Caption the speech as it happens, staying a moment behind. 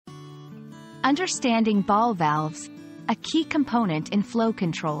Understanding ball valves, a key component in flow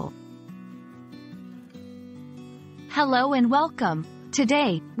control. Hello and welcome.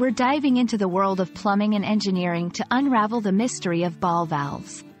 Today, we're diving into the world of plumbing and engineering to unravel the mystery of ball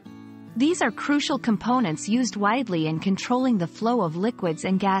valves. These are crucial components used widely in controlling the flow of liquids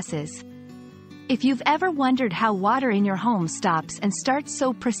and gases. If you've ever wondered how water in your home stops and starts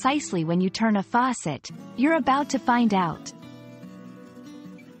so precisely when you turn a faucet, you're about to find out.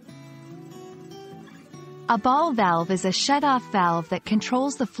 A ball valve is a shut-off valve that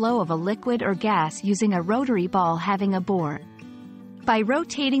controls the flow of a liquid or gas using a rotary ball having a bore. By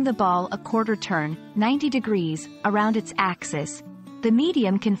rotating the ball a quarter turn, 90 degrees, around its axis, the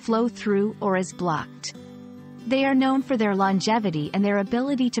medium can flow through or is blocked. They are known for their longevity and their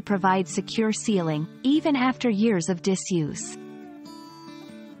ability to provide secure sealing, even after years of disuse.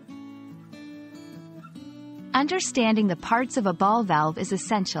 Understanding the parts of a ball valve is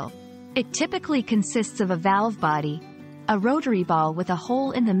essential. It typically consists of a valve body, a rotary ball with a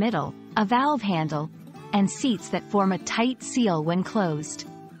hole in the middle, a valve handle, and seats that form a tight seal when closed.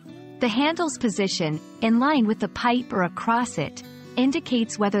 The handle's position, in line with the pipe or across it,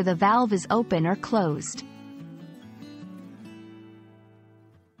 indicates whether the valve is open or closed.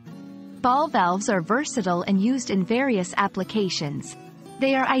 Ball valves are versatile and used in various applications.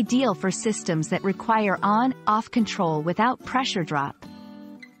 They are ideal for systems that require on-off control without pressure drop.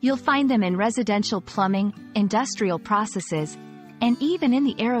 You'll find them in residential plumbing, industrial processes, and even in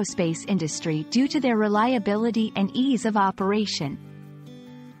the aerospace industry due to their reliability and ease of operation.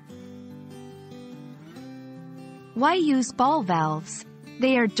 Why use ball valves?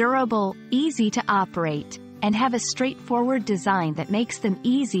 They are durable, easy to operate, and have a straightforward design that makes them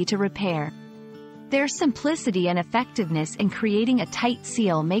easy to repair. Their simplicity and effectiveness in creating a tight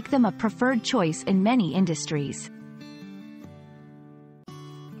seal make them a preferred choice in many industries.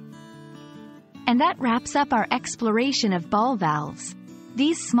 And that wraps up our exploration of ball valves.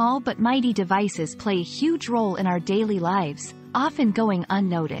 These small but mighty devices play a huge role in our daily lives, often going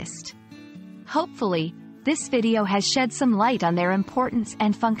unnoticed. Hopefully, this video has shed some light on their importance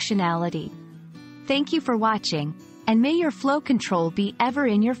and functionality. Thank you for watching, and may your flow control be ever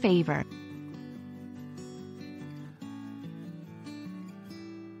in your favor.